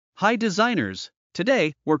Hi designers!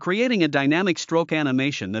 Today, we're creating a dynamic stroke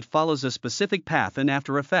animation that follows a specific path in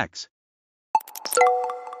After Effects.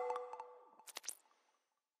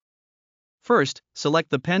 First,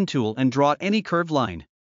 select the pen tool and draw any curved line.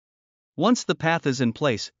 Once the path is in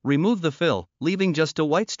place, remove the fill, leaving just a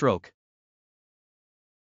white stroke.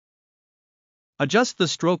 Adjust the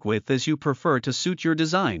stroke width as you prefer to suit your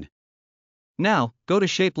design. Now, go to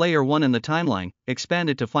Shape Layer 1 in the timeline,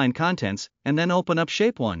 expand it to find contents, and then open up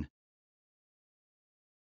Shape 1.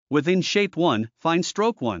 Within Shape 1, find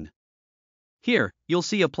Stroke 1. Here, you'll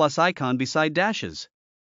see a plus icon beside dashes.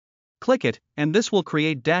 Click it, and this will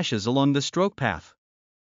create dashes along the stroke path.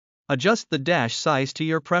 Adjust the dash size to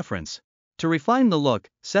your preference. To refine the look,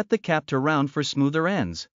 set the cap to round for smoother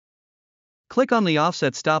ends. Click on the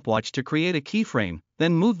offset stopwatch to create a keyframe,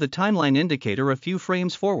 then move the timeline indicator a few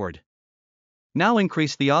frames forward. Now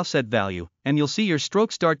increase the offset value, and you'll see your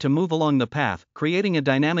stroke start to move along the path, creating a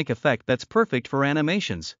dynamic effect that's perfect for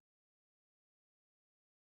animations.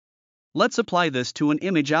 Let's apply this to an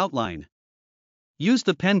image outline. Use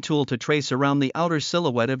the pen tool to trace around the outer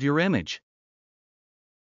silhouette of your image.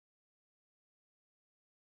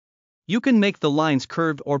 You can make the lines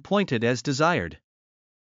curved or pointed as desired.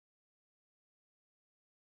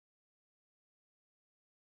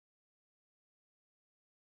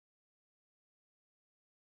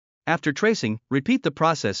 After tracing, repeat the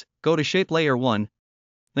process, go to Shape Layer 1,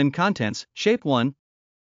 then Contents, Shape 1,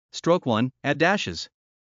 Stroke 1, add dashes.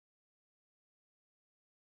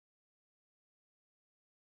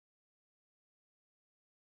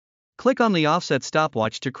 Click on the offset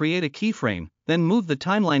stopwatch to create a keyframe, then move the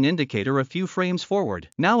timeline indicator a few frames forward.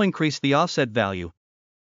 Now increase the offset value.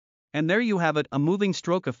 And there you have it, a moving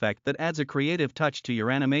stroke effect that adds a creative touch to your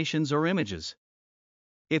animations or images.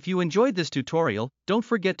 If you enjoyed this tutorial, don't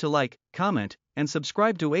forget to like, comment, and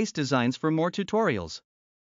subscribe to Ace Designs for more tutorials.